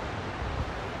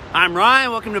I'm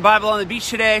Ryan. Welcome to Bible on the Beach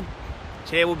today.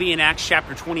 Today we'll be in Acts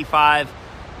chapter 25,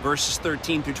 verses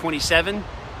 13 through 27.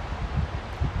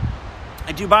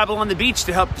 I do Bible on the Beach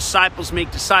to help disciples make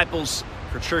disciples,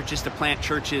 for churches to plant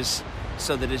churches,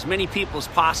 so that as many people as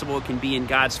possible can be in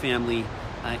God's family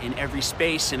in every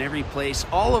space, in every place,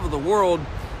 all over the world,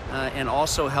 and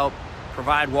also help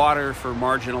provide water for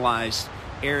marginalized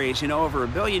areas. You know, over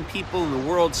 1 billion people in the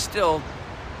world still,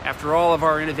 after all of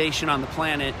our innovation on the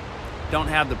planet, don't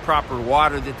have the proper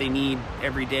water that they need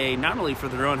every day, not only for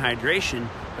their own hydration,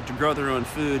 but to grow their own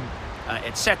food,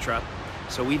 etc.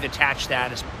 So we've attached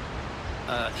that as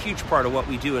a huge part of what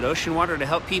we do at Ocean Water to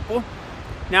help people.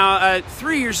 Now,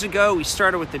 3 years ago, we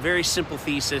started with a very simple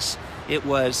thesis. It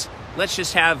was, let's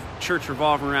just have church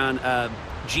revolve around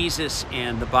Jesus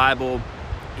and the Bible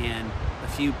and a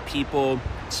few people,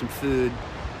 some food,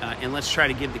 and let's try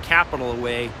to give the capital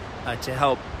away to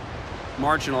help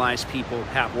marginalized people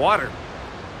have water.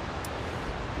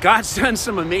 God's done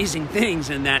some amazing things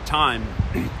in that time.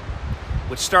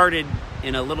 What started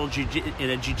in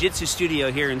a jiu-jitsu studio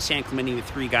here in San Clemente with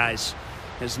 3 guys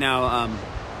has now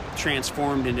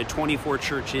transformed into 24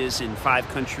 churches in 5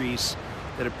 countries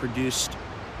that have produced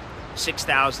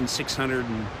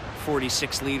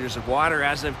 6,646 liters of water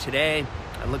as of today.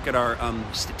 I look at our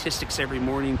statistics every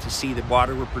morning to see the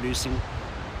water we're producing.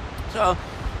 So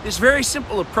this very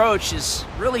simple approach is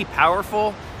really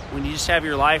powerful when you just have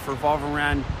your life revolve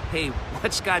around, hey,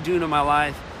 what's God doing in my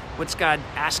life? What's God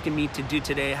asking me to do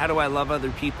today? How do I love other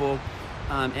people?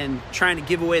 And trying to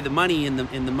give away the money in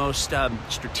the most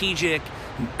strategic,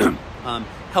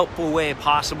 helpful way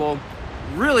possible.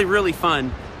 Really, really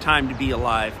fun time to be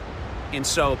alive. And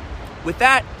so with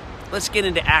that, let's get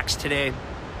into Acts today.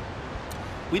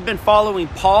 We've been following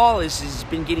Paul as he's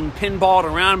been getting pinballed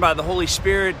around by the Holy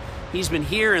Spirit. He's been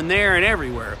here and there and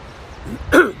everywhere.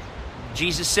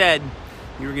 Jesus said,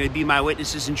 "You're going to be my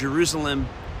witnesses in Jerusalem,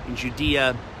 in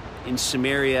Judea, in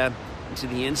Samaria, and to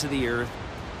the ends of the earth."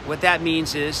 What that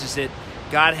means is that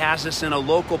God has us in a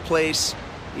local place.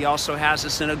 He also has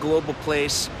us in a global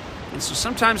place. And so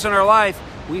sometimes in our life,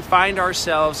 we find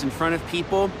ourselves in front of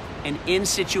people and in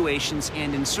situations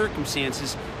and in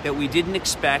circumstances that we didn't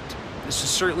expect. This is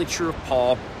certainly true of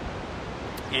Paul.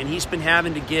 And he's been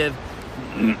having to give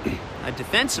a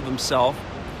defense of himself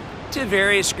to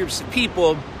various groups of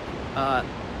people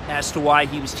as to why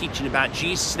he was teaching about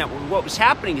Jesus. Now, what was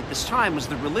happening at this time was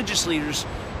the religious leaders'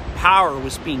 power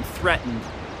was being threatened.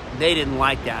 They didn't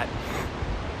like that.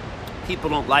 People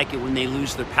don't like it when they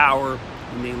lose their power,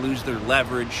 when they lose their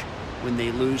leverage, when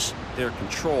they lose their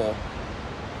control.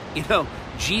 You know,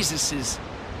 Jesus is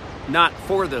not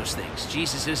for those things.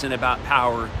 Jesus isn't about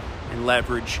power and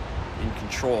leverage and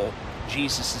control.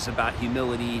 Jesus is about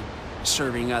humility,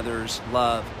 serving others,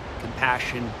 love,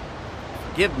 compassion,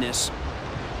 forgiveness.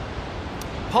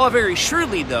 Paul very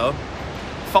shrewdly, though,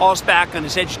 falls back on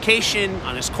his education,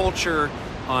 on his culture,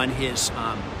 on his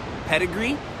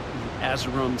pedigree as a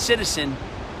Roman citizen,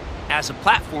 as a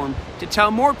platform to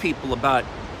tell more people about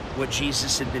what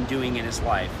Jesus had been doing in his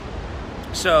life.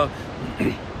 So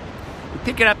we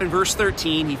pick it up in verse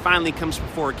 13. He finally comes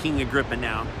before King Agrippa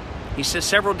now. He says,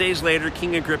 "Several days later,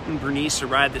 King Agrippa and Bernice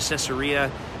arrived at Caesarea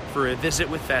for a visit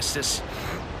with Festus.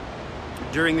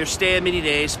 During their stay of many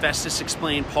days, Festus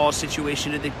explained Paul's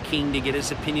situation to the king to get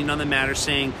his opinion on the matter,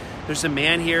 saying, 'There's a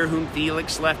man here whom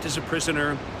Felix left as a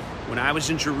prisoner. When I was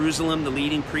in Jerusalem, the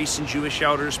leading priests and Jewish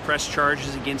elders pressed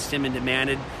charges against him and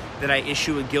demanded that I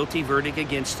issue a guilty verdict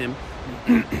against him.'"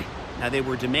 Now, they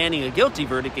were demanding a guilty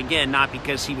verdict, again, not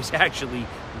because he was actually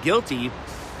guilty,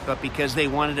 but because they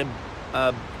wanted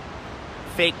a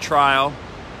fake trial,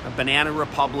 a banana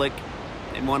republic.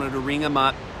 They wanted to ring him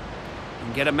up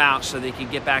and get him out so they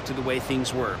could get back to the way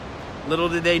things were. Little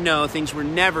did they know, things were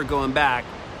never going back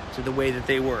to the way that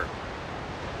they were.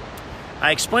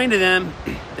 I explained to them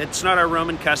that it's not our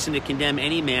Roman custom to condemn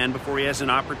any man before he has an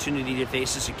opportunity to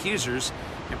face his accusers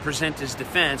and present his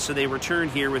defense, so they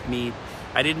returned here with me.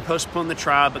 I didn't postpone the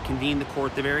trial, but convened the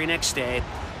court the very next day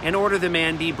and ordered the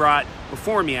man be brought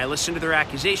before me. I listened to their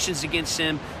accusations against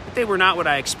him, but they were not what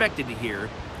I expected to hear,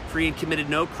 for he had committed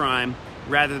no crime.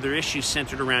 Rather, their issues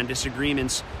centered around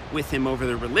disagreements with him over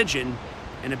their religion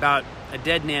and about a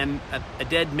dead man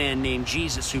named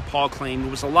Jesus, who Paul claimed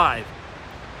was alive.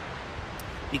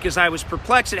 Because I was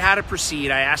perplexed at how to proceed,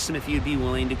 I asked him if he would be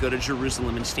willing to go to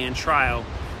Jerusalem and stand trial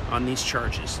on these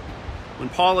charges. When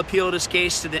Paul appealed his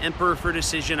case to the emperor for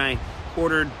decision, I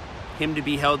ordered him to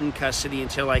be held in custody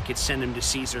until I could send him to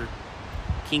Caesar.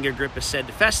 King Agrippa said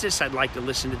to Festus, "I'd like to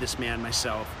listen to this man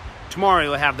myself. Tomorrow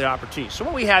you'll have the opportunity." So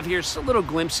what we have here is a little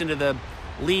glimpse into the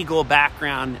legal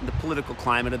background and the political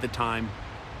climate of the time.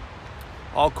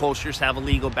 all cultures have a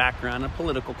legal background, a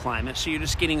political climate. So you're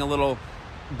just getting a little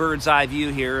bird's eye view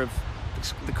here of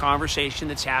the conversation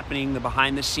that's happening, the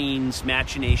behind the scenes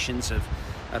machinations of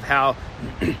how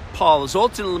Paul is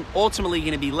ultimately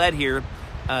going to be led here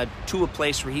to a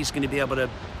place where he's going to be able to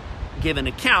give an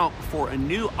account for a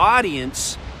new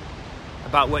audience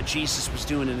about what Jesus was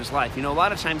doing in his life. You know, a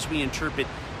lot of times we interpret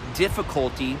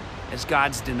difficulty as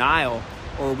God's denial,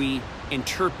 or we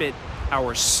interpret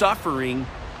our suffering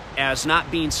as not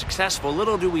being successful.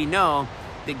 Little do we know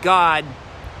that God,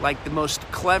 like the most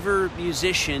clever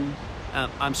magician,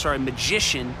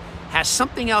 has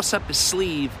something else up his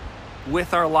sleeve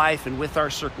with our life and with our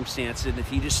circumstances. And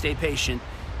if you just stay patient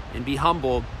and be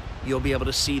humble, you'll be able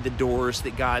to see the doors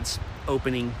that God's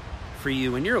opening for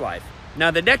you in your life.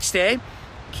 Now, the next day,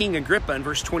 King Agrippa, in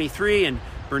verse 23, and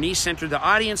Bernice entered the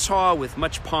audience hall with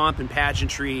much pomp and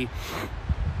pageantry.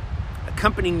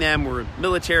 Accompanying them were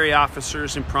military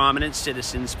officers and prominent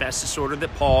citizens. Festus ordered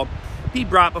that Paul be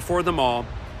brought before them all.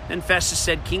 Then Festus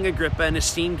said, King Agrippa and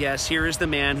esteemed guests, here is the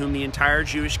man whom the entire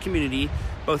Jewish community,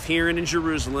 both here and in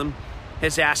Jerusalem,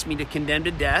 has asked me to condemn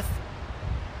to death.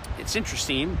 It's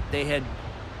interesting. They had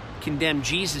condemned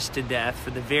Jesus to death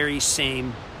for the very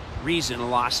same reason, a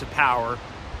loss of power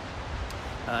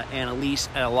and at least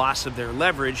a loss of their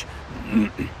leverage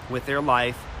with their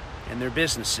life and their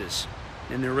businesses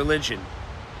and their religion.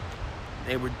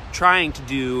 They were trying to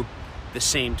do the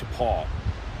same to Paul.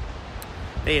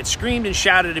 They had screamed and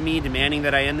shouted at me, demanding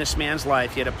that I end this man's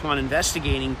life. Yet upon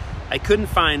investigating, I couldn't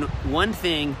find one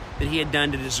thing that he had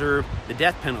done to deserve the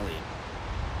death penalty.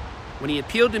 When he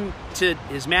appealed to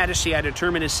His Majesty, I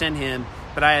determined to send him,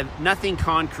 but I have nothing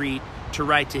concrete to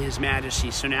write to His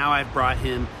Majesty. So now I've brought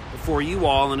him before you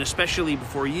all, and especially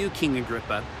before you, King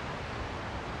Agrippa.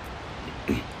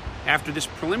 After this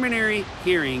preliminary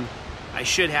hearing, I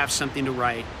should have something to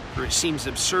write, for it seems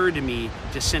absurd to me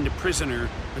to send a prisoner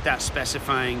without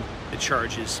specifying the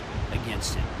charges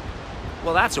against him.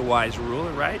 Well, that's a wise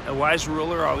ruler, right? A wise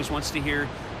ruler always wants to hear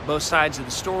both sides of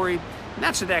the story, and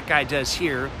that's what that guy does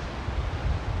here.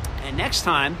 And next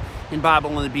time in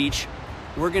Bible on the Beach,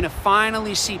 we're going to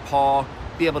finally see Paul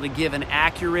be able to give an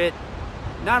accurate,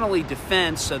 not only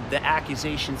defense of the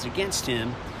accusations against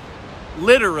him,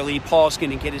 literally Paul's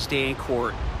going to get his day in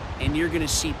court, and you're going to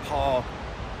see Paul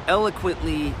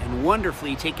eloquently and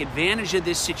wonderfully take advantage of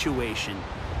this situation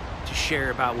to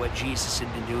share about what Jesus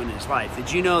had been doing in his life.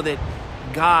 Did you know that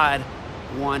God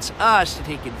wants us to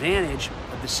take advantage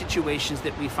of the situations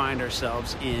that we find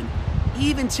ourselves in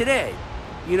even today?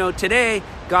 You know, today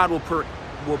God will put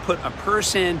a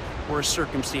person or a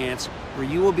circumstance where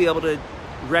you will be able to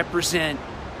represent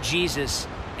Jesus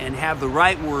and have the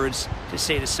right words to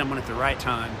say to someone at the right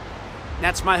time. And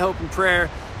that's my hope and prayer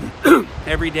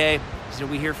every day, is that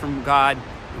we hear from God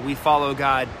and we follow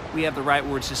God. We have the right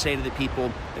words to say to the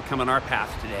people that come on our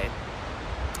path today.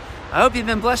 I hope you've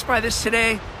been blessed by this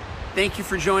today. Thank you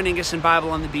for joining us in Bible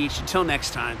on the Beach. Until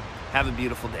next time, have a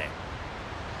beautiful day.